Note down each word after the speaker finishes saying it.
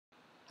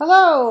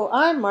Hello,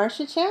 I'm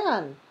Marsha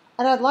Chan,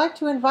 and I'd like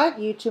to invite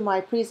you to my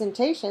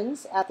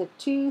presentations at the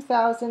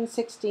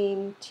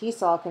 2016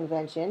 TESOL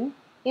convention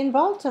in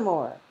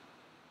Baltimore.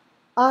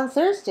 On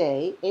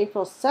Thursday,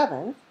 April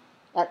 7th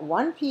at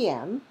 1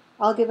 p.m.,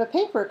 I'll give a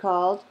paper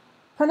called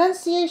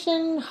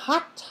Pronunciation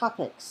Hot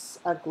Topics,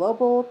 A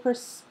Global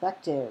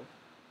Perspective.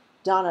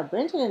 Donna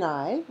Brinton and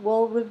I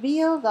will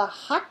reveal the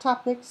hot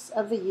topics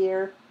of the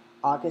year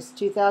August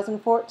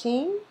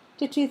 2014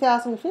 to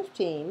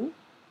 2015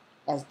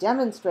 as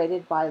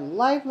demonstrated by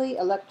lively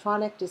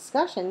electronic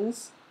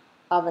discussions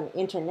of an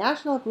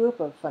international group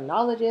of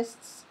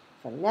phonologists,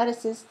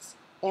 phoneticists,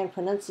 and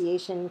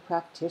pronunciation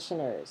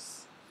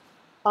practitioners.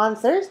 On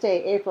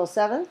Thursday, April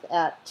 7th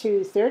at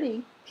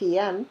 2:30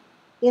 p.m.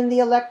 in the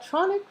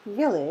Electronic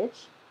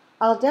Village,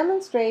 I'll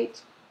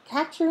demonstrate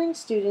capturing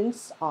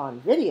students on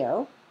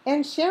video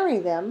and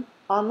sharing them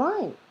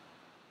online.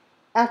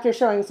 After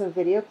showing some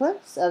video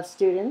clips of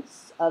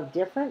students of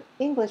different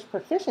English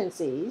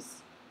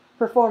proficiencies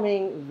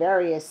performing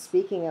various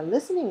speaking and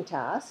listening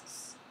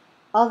tasks,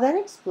 I'll then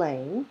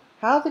explain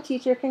how the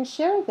teacher can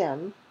share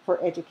them for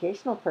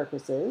educational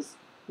purposes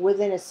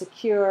within a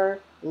secure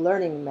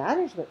learning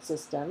management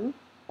system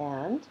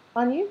and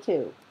on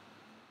YouTube.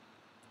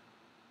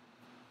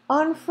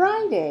 On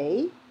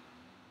Friday,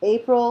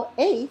 April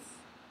 8th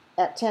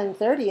at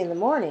 10:30 in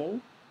the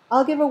morning,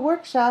 I'll give a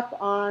workshop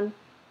on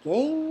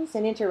games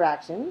and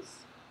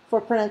interactions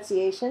for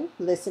pronunciation,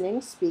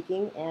 listening,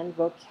 speaking, and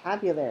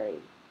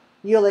vocabulary.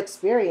 You'll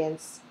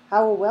experience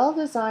how a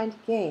well-designed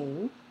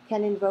game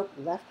can invoke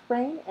left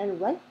brain and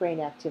right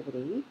brain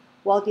activity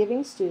while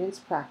giving students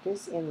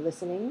practice in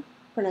listening,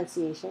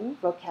 pronunciation,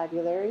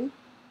 vocabulary,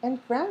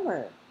 and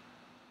grammar.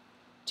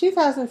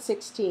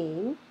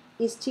 2016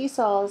 is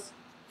TESOL's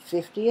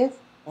 50th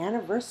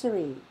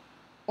anniversary,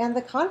 and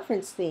the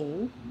conference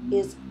theme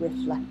is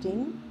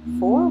Reflecting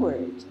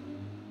Forward.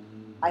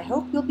 I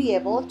hope you'll be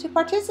able to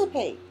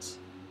participate.